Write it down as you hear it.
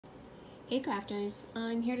Hey crafters,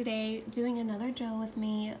 I'm here today doing another drill with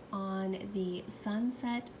me on the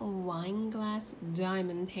Sunset Wine Glass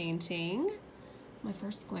Diamond Painting. My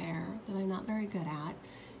first square that I'm not very good at. And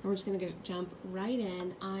we're just going to jump right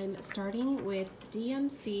in. I'm starting with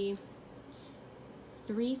DMC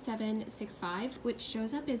 3765, which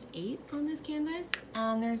shows up as 8 on this canvas.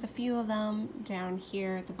 There's a few of them down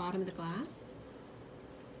here at the bottom of the glass.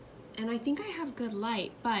 And I think I have good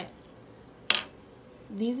light, but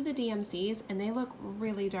these are the DMCs and they look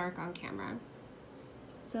really dark on camera.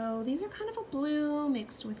 So these are kind of a blue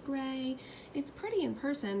mixed with gray. It's pretty in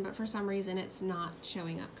person, but for some reason it's not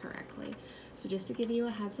showing up correctly. So just to give you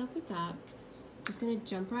a heads up with that, I'm just gonna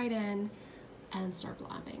jump right in and start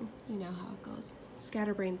blabbing. You know how it goes.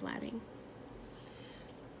 Scatterbrain blabbing.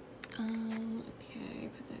 Okay,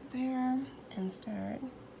 put that there and start.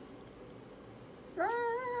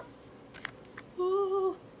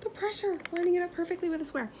 Oh, the pressure, lining it up perfectly with a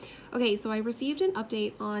square. Okay, so I received an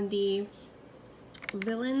update on the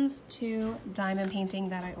Villains 2 diamond painting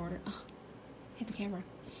that I ordered. Oh, hit the camera.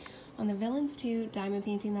 On the Villains 2 diamond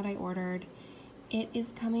painting that I ordered, it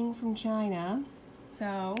is coming from China,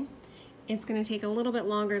 so it's gonna take a little bit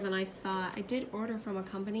longer than I thought. I did order from a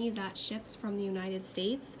company that ships from the United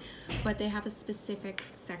States, but they have a specific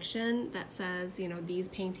section that says, you know, these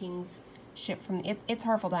paintings ship from, it's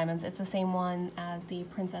Hartful Diamonds. It's the same one as the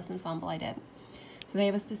Princess Ensemble I did. So they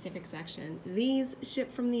have a specific section. These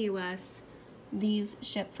ship from the US, these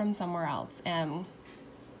ship from somewhere else. And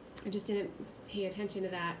I just didn't pay attention to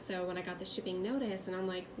that. So when I got the shipping notice and I'm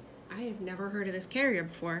like, I have never heard of this carrier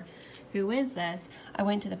before. Who is this? I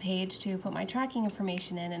went to the page to put my tracking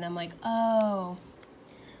information in and I'm like, oh,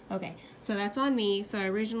 okay, so that's on me. So I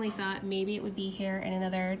originally thought maybe it would be here in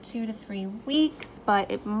another 2 to 3 weeks,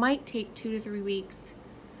 but it might take 2 to 3 weeks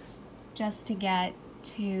just to get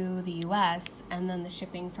to the US and then the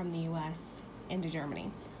shipping from the US into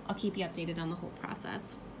Germany. I'll keep you updated on the whole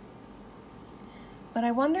process. But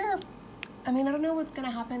I wonder, I don't know what's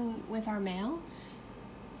gonna happen with our mail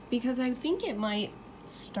because I think it might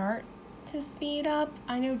start to speed up.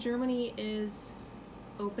 I know Germany is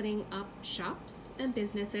opening up shops and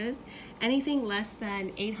businesses, anything less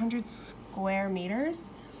than 800 square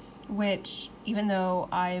meters, which even though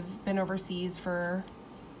I've been overseas for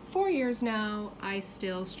 4 years now, I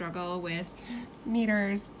still struggle with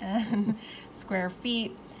meters and square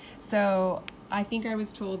feet. So I think I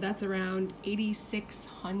was told that's around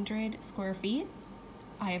 8,600 square feet.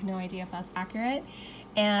 I have no idea if that's accurate.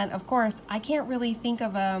 And of course, I can't really think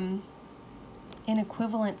of an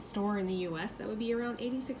equivalent store in the US that would be around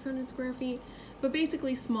 8,600 square feet, but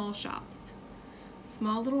basically small shops.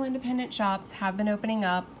 Small little independent shops have been opening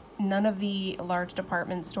up. None of the large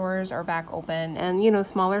department stores are back open. And you know,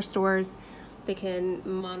 smaller stores, they can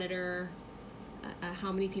monitor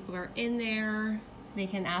how many people are in there. They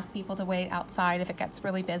can ask people to wait outside if it gets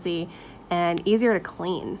really busy, and easier to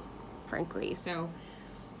clean, frankly. So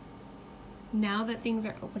now that things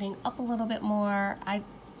are opening up a little bit more,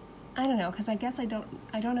 I don't know, because I guess I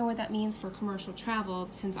don't know what that means for commercial travel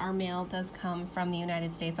since our mail does come from the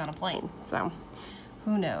United States on a plane. So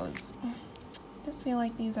who knows? I just feel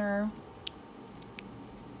like these are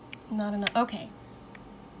not enough. Okay,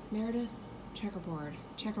 Meredith, checkerboard,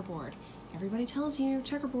 checkerboard. Everybody tells you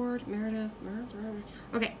checkerboard, Meredith.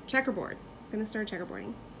 Okay, checkerboard. I'm gonna start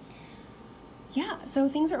checkerboarding. Yeah, so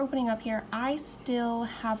things are opening up here. I still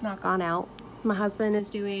have not gone out. My husband is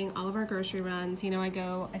doing all of our grocery runs. You know,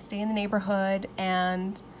 I stay in the neighborhood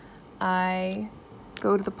and I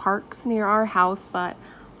go to the parks near our house, but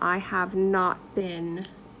I have not been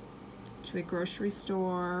to a grocery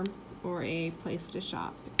store or a place to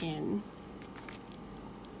shop in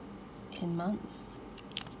months.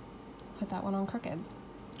 Put that one on crooked.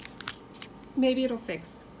 Maybe it'll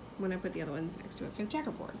fix when I put the other ones next to it for the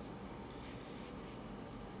checkerboard.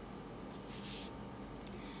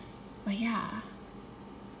 But yeah,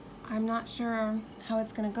 I'm not sure how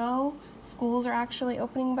it's gonna go. Schools are actually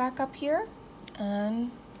opening back up here,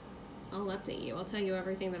 and I'll update you. I'll tell you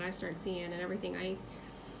everything that I start seeing and everything I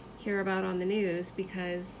hear about on the news,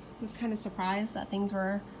 because I was kind of surprised that things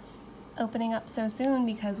were opening up so soon,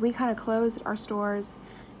 because we kind of closed our stores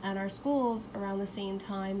and our schools around the same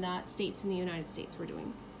time that states in the United States were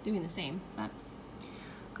doing the same. But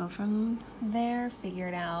go from there, figure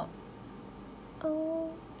it out. Oh,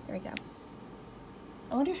 there we go.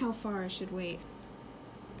 I wonder how far I should wait.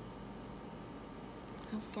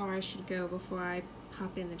 How far I should go before I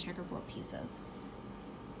pop in the checkerboard pieces.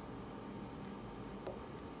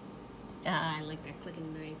 Ah, I like that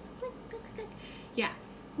clicking noise. Click, click, click. Yeah,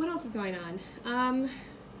 what else is going on?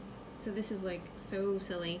 So this is like so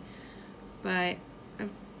silly, but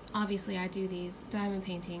obviously I do these diamond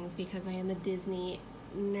paintings because I am a Disney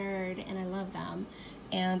nerd and I love them.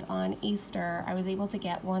 And on Easter, I was able to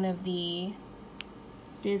get one of the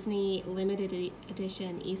Disney limited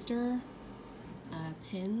edition Easter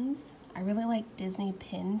pins. I really like Disney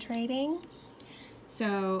pin trading.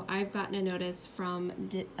 So I've gotten a notice from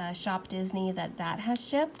Shop Disney that has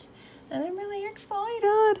shipped, and I'm really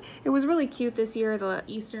excited. It was really cute this year. The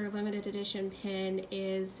Easter limited edition pin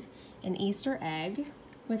is an Easter egg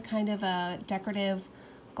with kind of a decorative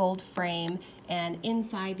gold frame, and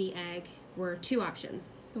inside the egg were two options.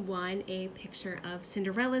 One, a picture of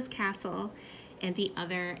Cinderella's castle, and the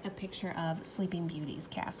other, a picture of Sleeping Beauty's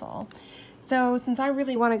castle. So since I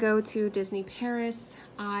really want to go to Disney Paris,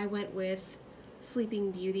 I went with Sleeping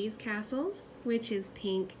Beauty's castle, which is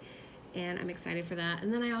pink, and I'm excited for that.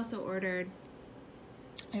 And then I also ordered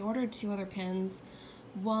two other pins.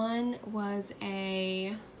 One was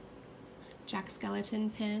a Jack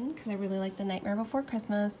Skellington pin, because I really like The Nightmare Before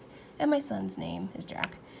Christmas, and my son's name is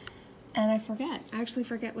Jack. And I actually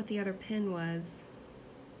forget what the other pin was.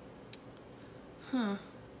 I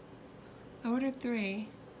ordered 3.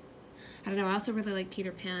 I don't know, I also really like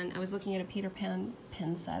Peter Pan. I was looking at a Peter Pan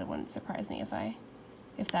pin set. It wouldn't surprise me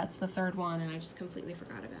if that's the 3rd one and I just completely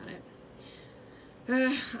forgot about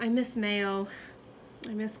it. I miss mail.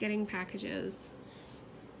 I miss getting packages.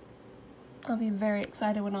 I'll be very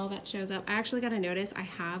excited when all that shows up. I actually got a notice I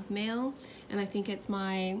have mail, and I think it's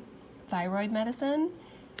my thyroid medicine,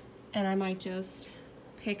 and I might just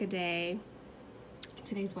pick a day.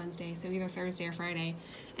 Today's Wednesday, so either Thursday or Friday,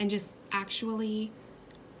 and just actually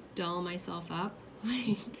doll myself up,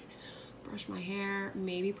 like brush my hair,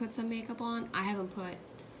 maybe put some makeup on. I haven't put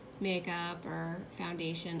makeup or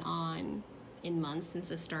foundation on in months since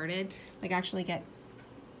this started. Like actually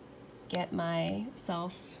get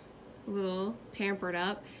myself a little pampered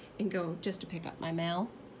up and go just to pick up my mail.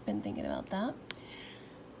 Been thinking about that.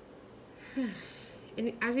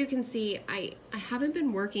 And as you can see, I haven't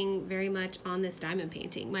been working very much on this diamond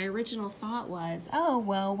painting. My original thought was, oh,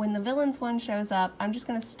 well, when the villains one shows up, I'm just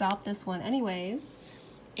gonna stop this one anyways.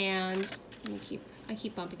 And I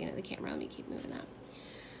keep bumping into the camera, let me keep moving that.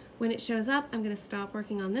 When it shows up, I'm gonna stop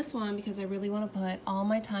working on this one because I really wanna put all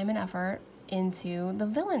my time and effort into the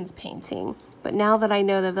villains painting. But now that I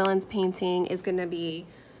know the villains painting is gonna be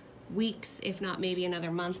weeks, if not maybe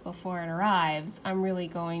another month before it arrives, I'm really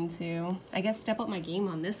going to, I guess, step up my game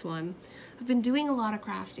on this one. I've been doing a lot of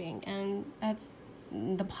crafting, and that's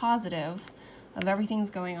the positive of everything's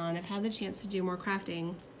going on. I've had the chance to do more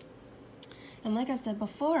crafting. And like I've said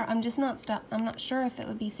before, I'm not sure if it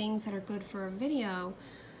would be things that are good for a video.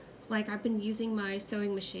 Like I've been using my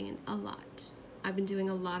sewing machine a lot. I've been doing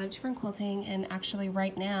a lot of different quilting, and actually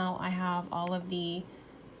right now I have all of the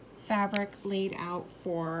fabric laid out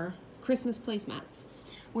for Christmas placemats,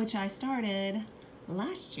 which I started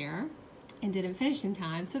last year and didn't finish in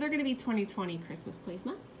time, so they're going to be 2020 Christmas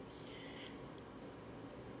placemats.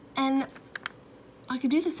 And I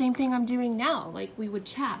could do the same thing I'm doing now. Like we would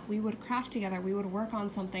chat, we would craft together, we would work on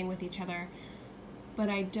something with each other, but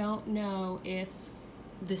I don't know if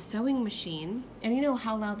the sewing machine, and you know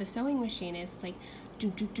how loud the sewing machine is, it's like do,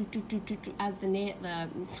 do, do, do, do, do, do, as the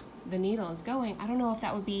needle is going. I don't know if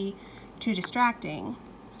that would be too distracting.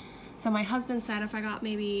 So my husband said if I got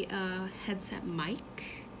maybe a headset mic,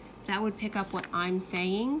 that would pick up what I'm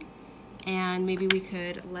saying, and maybe we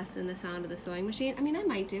could lessen the sound of the sewing machine. I mean, I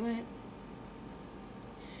might do it.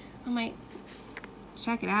 I might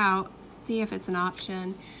check it out, see if it's an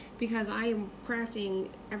option, because I am crafting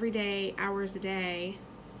every day, hours a day.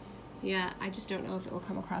 Yeah, I just don't know if it will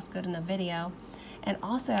come across good in the video. And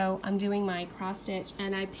also, I'm doing my cross stitch,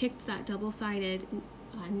 and I picked that double-sided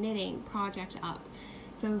knitting project up.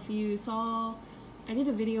 So if you saw, I did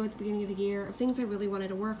a video at the beginning of the year of things I really wanted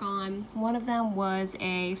to work on. One of them was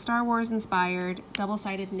a Star Wars inspired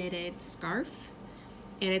double-sided knitted scarf.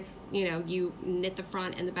 And it's, you know, you knit the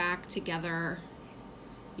front and the back together.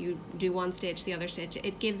 You do one stitch, the other stitch.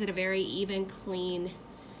 It gives it a very even, clean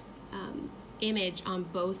image on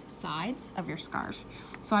both sides of your scarf.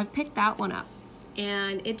 So I've picked that one up.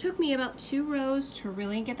 And it took me about 2 rows to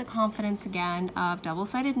really get the confidence again of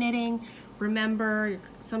double-sided knitting. Remember,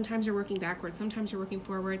 sometimes you're working backwards, sometimes you're working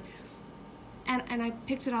forward. And I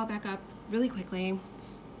picked it all back up really quickly.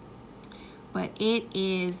 But it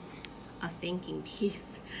is a thinking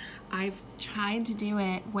piece. I've tried to do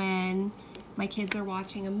it when my kids are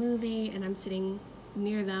watching a movie and I'm sitting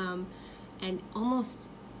near them, and almost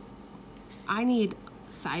I need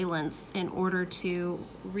silence in order to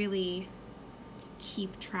really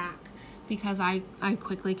keep track, because I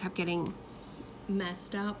quickly kept getting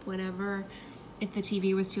messed up whenever if the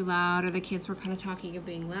TV was too loud or the kids were kind of talking and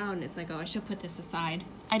being loud, and it's like, oh, I should put this aside.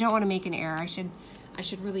 I don't want to make an error. I should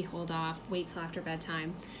really hold off, wait till after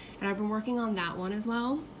bedtime. And I've been working on that one as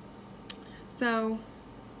well. So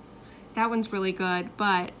that one's really good,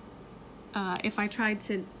 but if I tried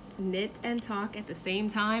to knit and talk at the same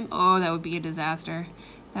time, oh, that would be a disaster.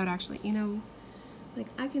 That would actually, you know, like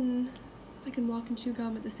I can walk and chew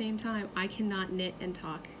gum at the same time. I cannot knit and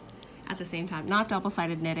talk at the same time. Not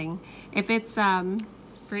double-sided knitting. If it's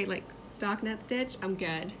great like stock net stitch, I'm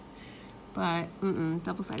good. But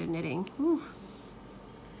double-sided knitting. Whew.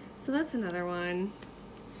 So that's another one.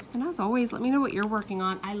 And as always, let me know what you're working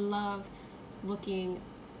on. I love looking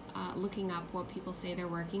up what people say they're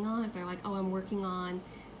working on. If they're like, oh, I'm working on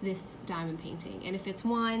this diamond painting. And if it's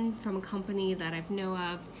one from a company that I know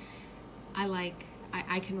of,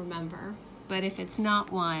 I can remember. But if it's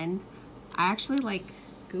not one, I actually like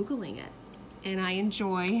Googling it. And I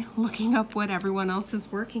enjoy looking up what everyone else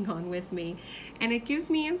is working on with me. And it gives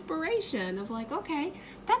me inspiration of like, okay,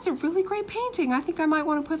 that's a really great painting. I think I might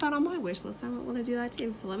want to put that on my wish list. I might want to do that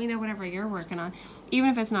too. So let me know whatever you're working on, even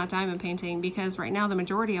if it's not diamond painting, because right now the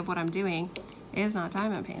majority of what I'm doing is not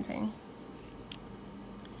diamond painting.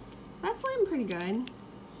 That's looking pretty good.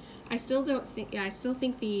 I still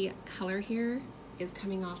think the color here is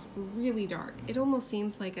coming off really dark. It almost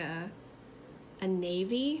seems like a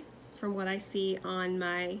navy from what I see on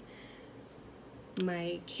my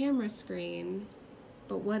camera screen,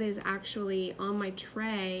 but what is actually on my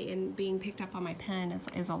tray and being picked up on my pen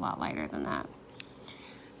is a lot lighter than that.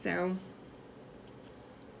 So,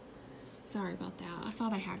 sorry about that. I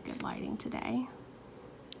thought I had good lighting today.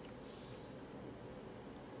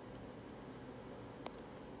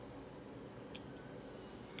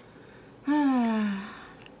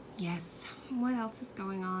 Yes, what else is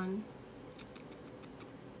going on?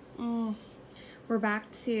 We're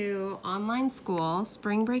back to online school.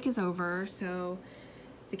 Spring break is over, so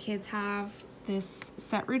the kids have this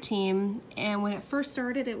set routine. And when it first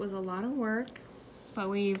started, it was a lot of work, but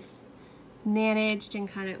we've managed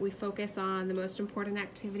and we focus on the most important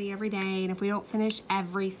activity every day. And if we don't finish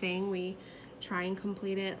everything, we try and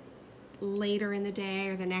complete it later in the day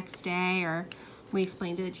or the next day, or we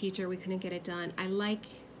explain to the teacher we couldn't get it done. I like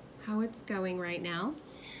how it's going right now.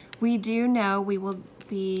 We do know we will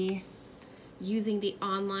be using the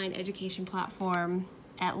online education platform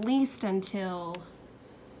at least until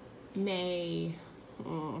May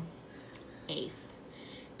 8th,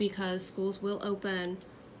 because schools will open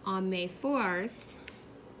on May 4th,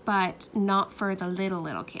 but not for the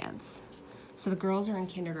little kids. So the girls are in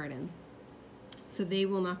kindergarten, so they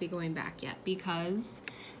will not be going back yet because,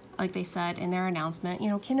 like they said in their announcement, you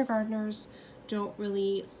know, kindergartners don't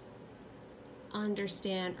really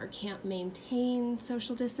understand or can't maintain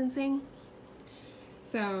social distancing,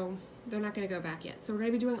 so they're not going to go back yet. So we're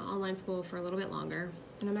going to be doing online school for a little bit longer,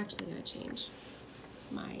 and I'm actually going to change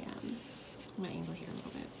my my angle here a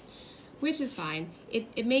little bit, which is fine.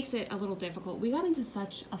 It makes it a little difficult. We got into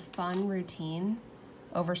such a fun routine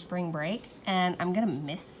over spring break, and I'm going to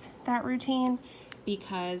miss that routine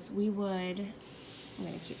because I'm going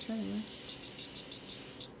to keep turning.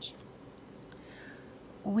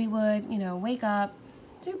 We would, you know, wake up,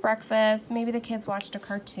 do breakfast, maybe the kids watched a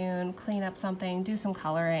cartoon, clean up something, do some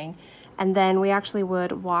coloring, and then we actually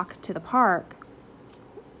would walk to the park.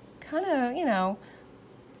 Kind of, you know,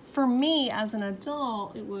 for me as an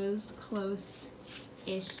adult, it was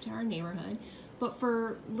close-ish to our neighborhood, but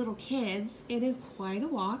for little kids, it is quite a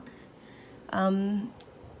walk. I don't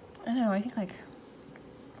know, I think like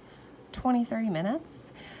 20-30 minutes,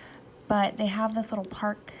 but they have this little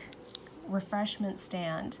park refreshment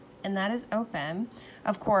stand, and that is open.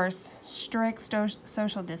 Of course, strict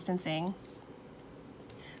social distancing,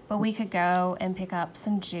 but we could go and pick up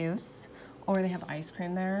some juice, or they have ice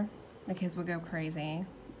cream there. The kids would go crazy.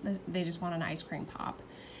 They just want an ice cream pop.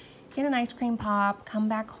 Get an ice cream pop, come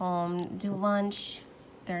back home, do lunch,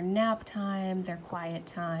 their nap time, their quiet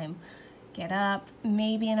time, get up,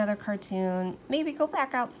 maybe another cartoon, maybe go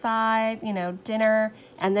back outside, you know, dinner,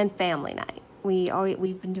 and then family night.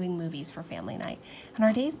 We've been doing movies for family night, and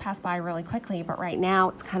our days pass by really quickly, but right now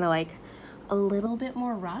it's kind of like a little bit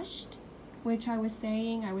more rushed, which I was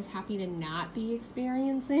saying I was happy to not be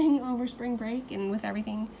experiencing over spring break and with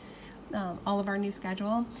everything, all of our new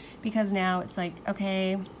schedule, because now it's like,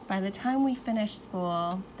 okay, by the time we finish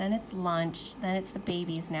school, then it's lunch, then it's the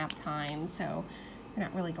baby's nap time, so we're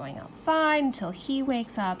not really going outside until he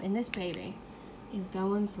wakes up, and this baby is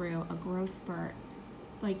going through a growth spurt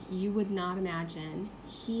like you would not imagine.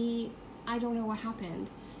 I don't know what happened.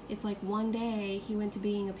 It's like one day he went to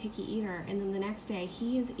being a picky eater, and then the next day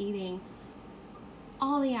he is eating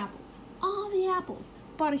all the apples, all the apples.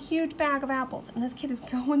 Bought a huge bag of apples, and this kid is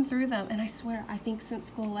going through them, and I swear, I think since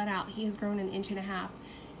school let out, he has grown 1.5 inches.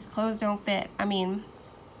 His clothes don't fit. I mean,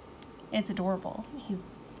 it's adorable. He's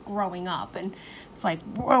growing up, and it's like,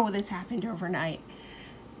 whoa, this happened overnight.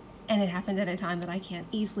 And it happened at a time that I can't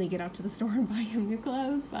easily get up to the store and buy him new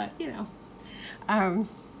clothes, but, you know. I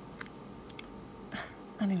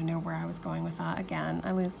don't even know where I was going with that again.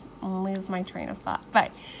 I lose my train of thought.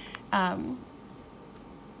 But, and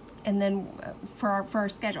then for our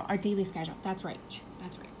schedule, our daily schedule, that's right, yes,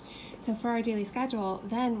 that's right. So for our daily schedule,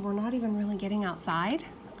 then we're not even really getting outside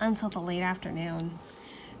until the late afternoon.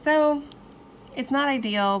 So it's not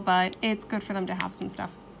ideal, but it's good for them to have some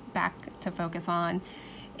stuff back to focus on.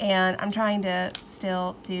 And I'm trying to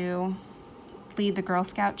still lead the Girl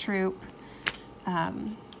Scout troop,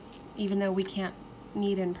 even though we can't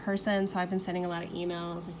meet in person. So I've been sending a lot of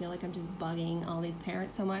emails. I feel like I'm just bugging all these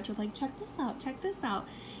parents so much with like, check this out.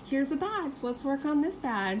 Here's a badge. Let's work on this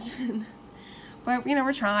badge. But, you know,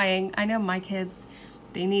 we're trying. I know my kids,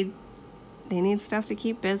 they need stuff to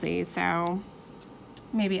keep busy. So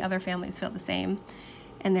maybe other families feel the same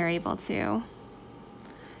and they're able to,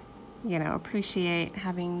 you know, appreciate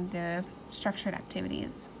having the structured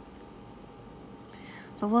activities.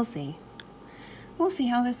 But we'll see. We'll see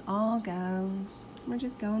how this all goes. We're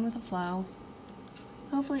just going with the flow.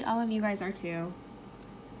 Hopefully all of you guys are too.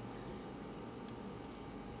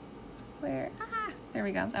 There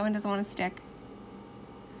we go. That one doesn't want to stick.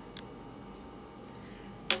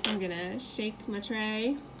 I'm gonna shake my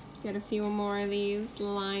tray. Get a few more of these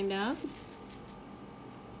lined up.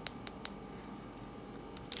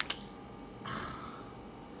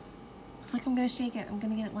 It's like I'm gonna shake it, I'm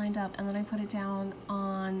gonna get it lined up, and then I put it down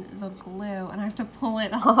on the glue, and I have to pull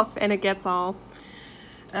it off, and it gets all,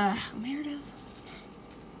 Meredith.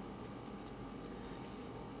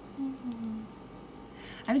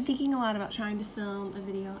 I've been thinking a lot about trying to film a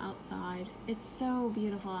video outside. It's so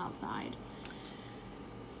beautiful outside.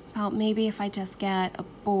 About maybe if I just get a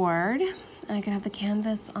board, and I could have the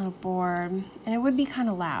canvas on a board, and it would be kind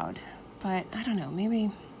of loud, but I don't know,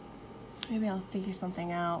 maybe I'll figure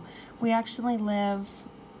something out. We actually live,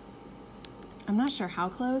 I'm not sure how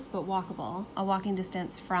close, but walkable, a walking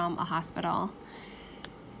distance from a hospital.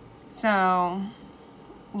 So,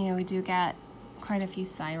 you know, we do get quite a few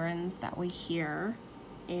sirens that we hear,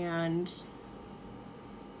 and,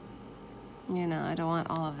 you know, I don't want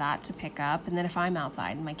all of that to pick up. And then if I'm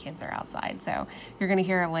outside, my kids are outside, so you're gonna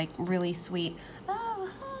hear like really sweet, oh,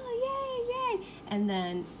 yay, yay. And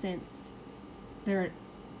then since they're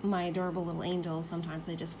my adorable little angels, sometimes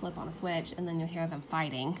they just flip on a switch, and then you'll hear them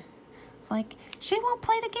fighting. Like, she won't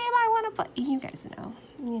play the game I want to play. You guys know.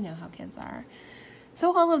 You know how kids are.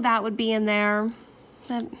 So all of that would be in there,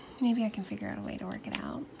 but maybe I can figure out a way to work it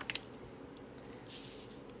out.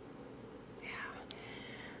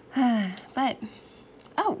 Yeah. But,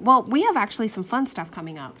 oh, well, we have actually some fun stuff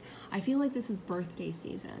coming up. I feel like this is birthday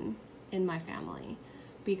season in my family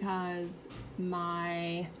because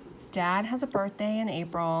my dad has a birthday in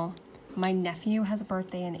April. My nephew has a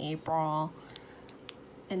birthday in April.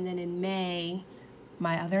 And then in May,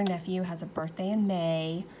 my other nephew has a birthday in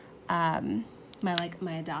May.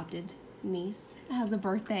 My adopted niece has a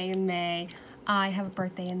birthday in May. I have a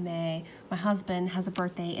birthday in May. My husband has a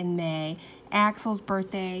birthday in May. Axel's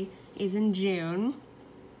birthday is in June.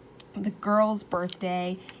 The girl's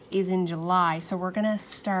birthday is in July. So we're gonna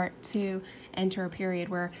start to enter a period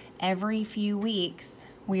where every few weeks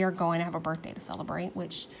we are going to have a birthday to celebrate,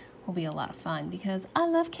 which will be a lot of fun because I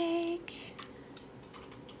love cake.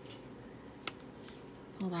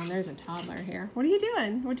 Hold on, there's a toddler here. What are you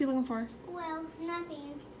doing? What are you looking for? Well,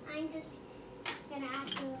 nothing. I'm just gonna ask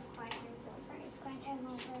you if quiet time's over. Is quiet time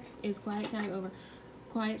over? Is quiet time over?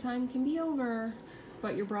 Quiet time can be over,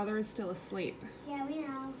 but your brother is still asleep. Yeah, we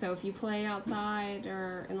know. So if you play outside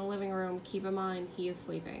or in the living room, keep in mind he is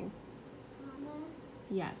sleeping. Mama?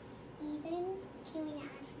 Yes. Even, can we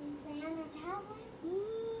actually play on our tablet?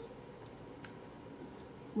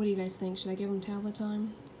 What do you guys think? Should I give them tablet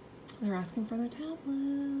time? They're asking for their tablets.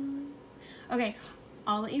 Okay,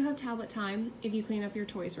 I'll let you have tablet time if you clean up your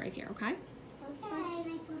toys right here, okay? Okay. But can I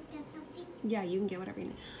first get something? Yeah, you can get whatever you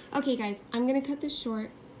need. Okay, guys, I'm gonna cut this short.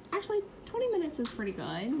 Actually, 20 minutes is pretty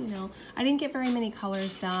good, you know. I didn't get very many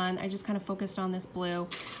colors done. I just kind of focused on this blue.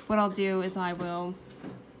 What I'll do is I will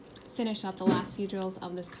finish up the last few drills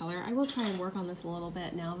of this color. I will try and work on this a little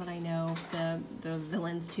bit now that I know the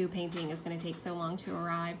Villains 2 painting is gonna take so long to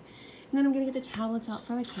arrive. And then I'm gonna get the tablets out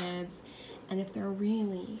for the kids. And if they're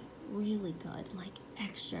really, really good, like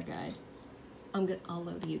extra good, I'll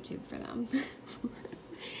load YouTube for them.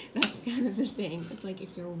 That's kind of the thing. It's like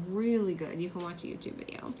if you're really good, you can watch a YouTube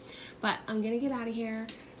video. But I'm gonna get out of here.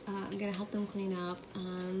 I'm gonna help them clean up.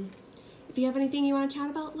 If you have anything you want to chat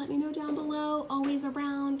about, let me know down below. Always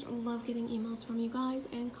around. Love getting emails from you guys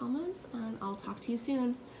and comments. And I'll talk to you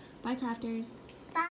soon. Bye, crafters.